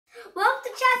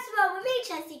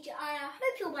Chazza teacher, and I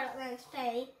hope you're well at learning to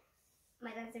play.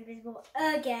 My dad's invisible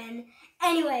again.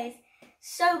 Anyways,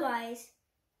 so guys,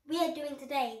 we are doing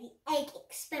today the egg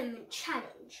experiment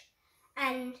challenge,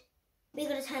 and we're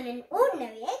going to turn an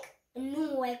ordinary egg, a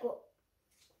normal egg or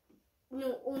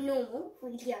normal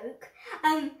with yolk,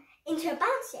 into a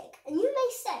bouncy egg. And you may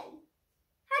say,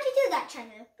 how do you do that,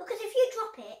 Chazza? Because if you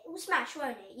drop it, it will smash,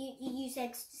 won't it? You use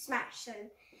eggs to smash, so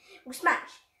it will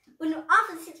smash. Well,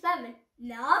 after this experiment,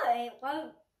 no, it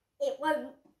won't. It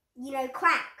won't,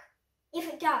 crack.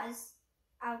 If it does,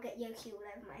 I'll get yolky all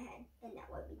over my head, and that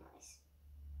won't be nice.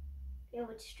 It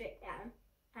will strip down,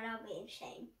 and I'll be in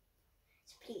shame.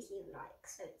 So please leave a like,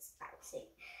 so it's bouncy.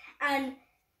 And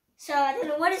so I don't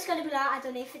know what it's going to be like. I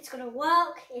don't know if it's going to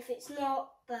work, if it's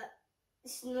not, but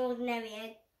it's an ordinary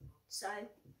egg. So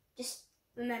just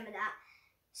remember that.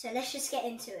 So let's just get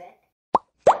into it.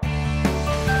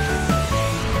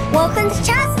 Welcome to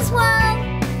Chazzas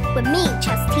World with me,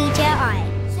 Chazza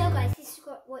teacher. So guys, this is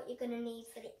what you're going to need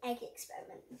for the egg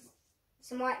experiment.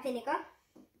 Some white vinegar,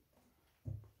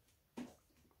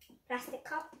 plastic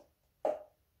cup,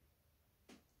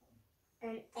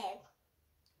 and egg.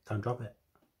 Don't drop it.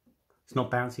 It's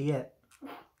not bouncy yet.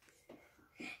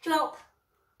 Drop.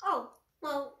 Oh,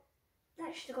 well,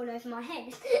 that should have gone over my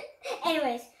head.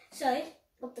 Anyways, so,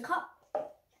 put the cup.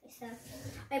 So,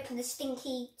 open the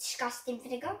stinky, disgusting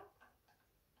vinegar.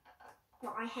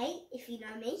 What I hate, if you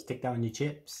know me. Stick that on your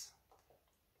chips.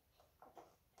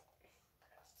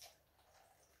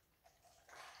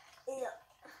 Ew.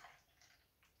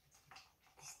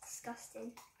 It's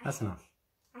disgusting. That's enough.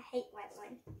 I hate white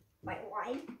wine. White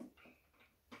wine.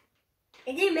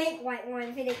 They do make white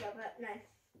wine vinegar, but no,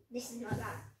 this is not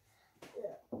that.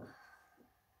 Ugh.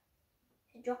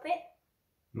 Drop it.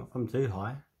 Not from too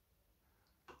high.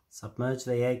 Submerge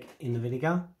the egg in the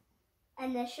vinegar.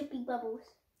 And there should be bubbles.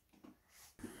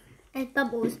 There's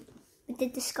bubbles with the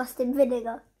disgusting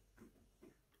vinegar.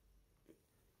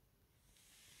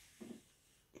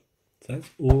 So it's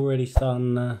already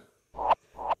starting to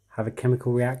have a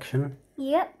chemical reaction.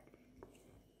 Yep.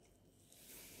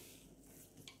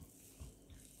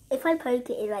 If I poke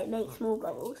it, it makes more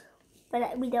bubbles.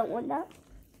 But we don't want that.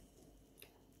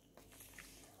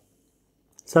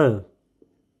 So,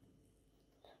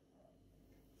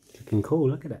 looking cool,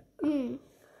 look at it.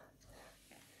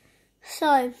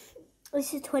 So,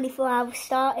 this is 24 hours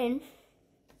starting.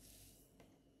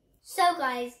 So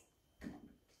guys,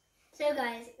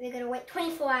 we're going to wait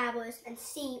 24 hours and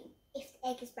see if the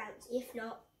egg is bouncy. If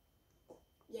not,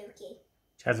 yolky.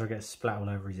 Chazza will get splat all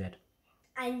over his head.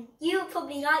 And you'll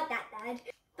probably like that, Dad.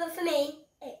 But for me,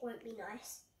 it won't be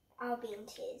nice. I'll be in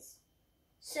tears.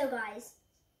 So guys,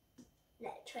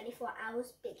 let 24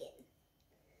 hours begin.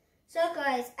 So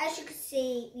guys, as you can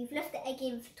see, we've left the egg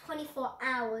in for 24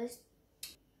 hours.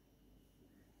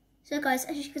 So guys,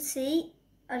 as you can see,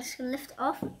 I'm just going to lift it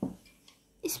off.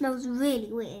 It smells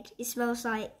really weird. It smells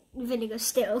like vinegar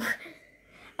still.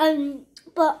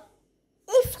 But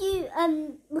if you,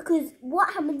 because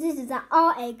what happens is that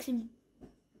our eggs in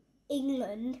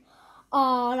England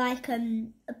are like a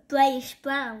greyish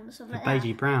brown or something like that.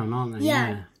 Beigey brown, aren't they?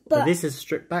 Yeah. But this is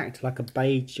stripped back to like a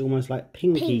beige, almost like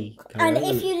pinky colour. And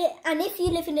if you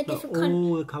live in a different country,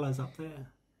 all the colours up there.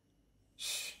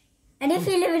 Shh. And if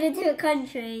you live in a different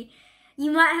country,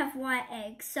 you might have white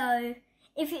eggs. So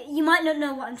if you might not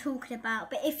know what I'm talking about,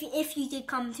 but if you did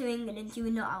come to England, you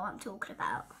would know what I'm talking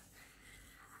about.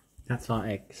 That's our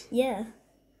eggs. Yeah.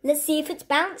 Let's see if it's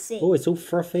bouncy. Oh, it's all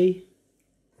frothy.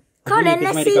 Come on, then,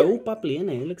 let's see. It go all bubbly,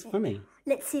 innit? It looks funny.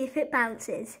 Let's see if it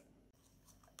bounces.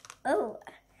 Oh,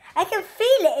 I can feel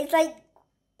it.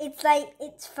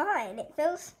 It's fine. It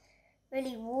feels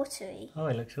really watery. Oh,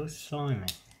 it looks all slimy.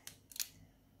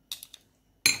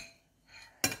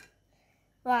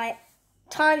 Right,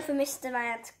 time for Mr.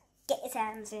 Man to get his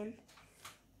hands in.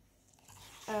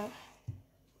 Bring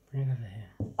it over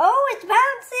here. Oh, it's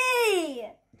bouncy!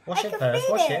 Wash it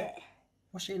first, wash it.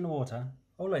 Wash it in the water.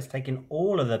 Oh, look, it's taking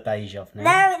all of the beige off now.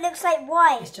 Now it looks like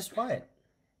white. It's just white.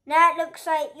 Now it looks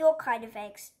like your kind of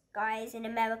eggs, guys, in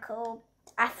America or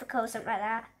Africa or something like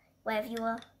that, wherever you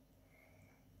are.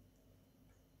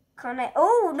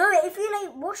 Oh, no, if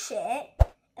you, wash it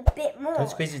a bit more. Don't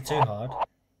squeeze it too hard.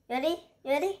 Ready?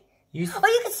 You ready? Oh, you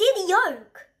can see the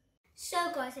yolk. So,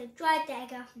 guys, I've dried the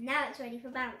egg off. Now it's ready for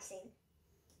bouncing.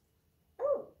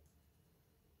 Oh.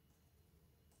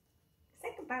 It's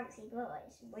like a bouncy ball.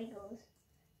 It wiggles.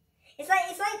 It's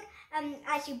like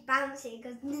as you bounce it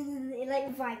goes,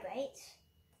 it vibrates.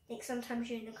 Like sometimes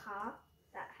you're in the car,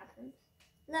 that happens.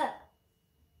 Look,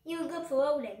 you're good for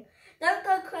rolling. Don't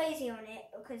go crazy on it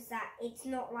because it's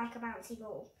not like a bouncy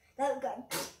ball. Don't go.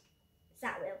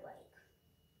 That will break.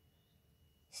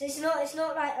 So it's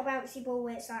not like a bouncy ball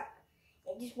where it's like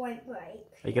it just won't break.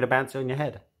 Are you gonna bounce it on your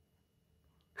head?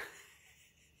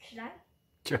 Should I?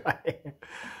 Try.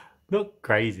 Not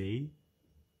crazy.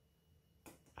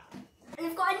 And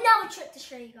I've got another trick to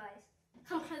show you guys.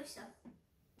 Come closer.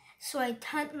 So I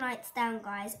turned the lights down,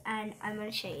 guys, and I'm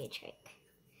going to show you a trick.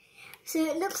 So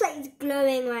it looks like it's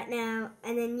glowing right now,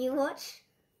 and then you watch.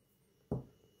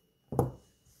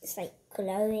 It's like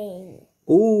glowing.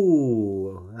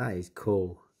 Ooh, that is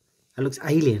cool. That looks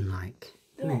alien-like.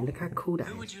 Yeah. Look how cool that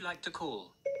is. Who would you like to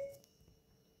call?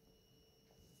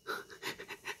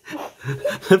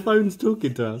 The phone's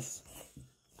talking to us.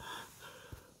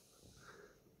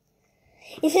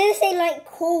 Instead of saying like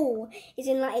cool, it's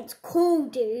in like it's cool,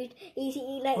 dude.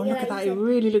 Like, Oh, look at that. It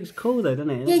really looks cool though, doesn't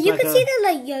it? Yeah, you can see the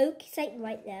like yolk. It's like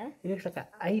right there. It looks like an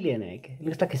alien egg. It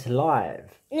looks like it's alive.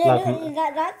 No, that's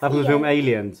Like the from the film yolk.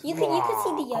 Aliens. You can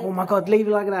see the yolk. Oh my god, leave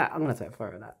it like that. I'm going to take a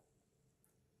photo of that.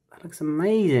 That looks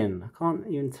amazing. I can't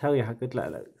even tell you how good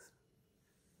that looks.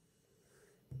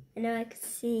 I know I can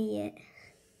see it.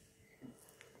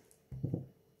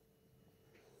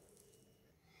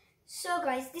 So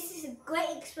guys, this is a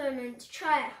great experiment to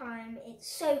try at home. It's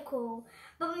so cool.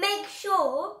 But make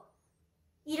sure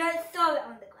you don't throw it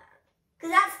on the ground,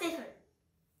 because that's different.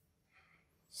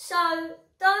 So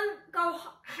don't go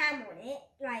ham on it,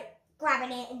 like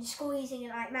grabbing it and squeezing it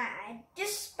like mad.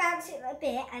 Just bounce it a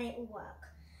bit and it will work.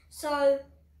 So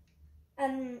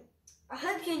I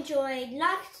hope you enjoyed.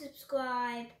 Like,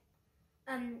 subscribe.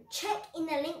 Check in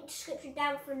the link description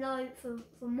down below for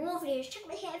more videos. Check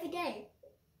me here every day.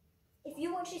 If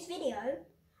you watch this video,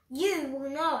 you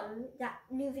will know that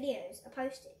new videos are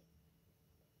posted.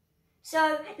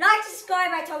 So, like, subscribe,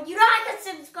 I told you, like and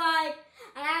subscribe,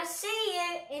 and I'll see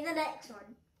you in the next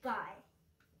one. Bye.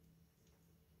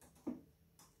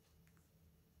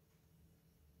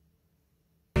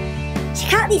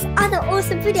 Check out these other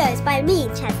awesome videos by me,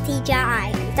 Chazza,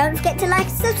 and don't forget to like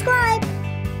and subscribe.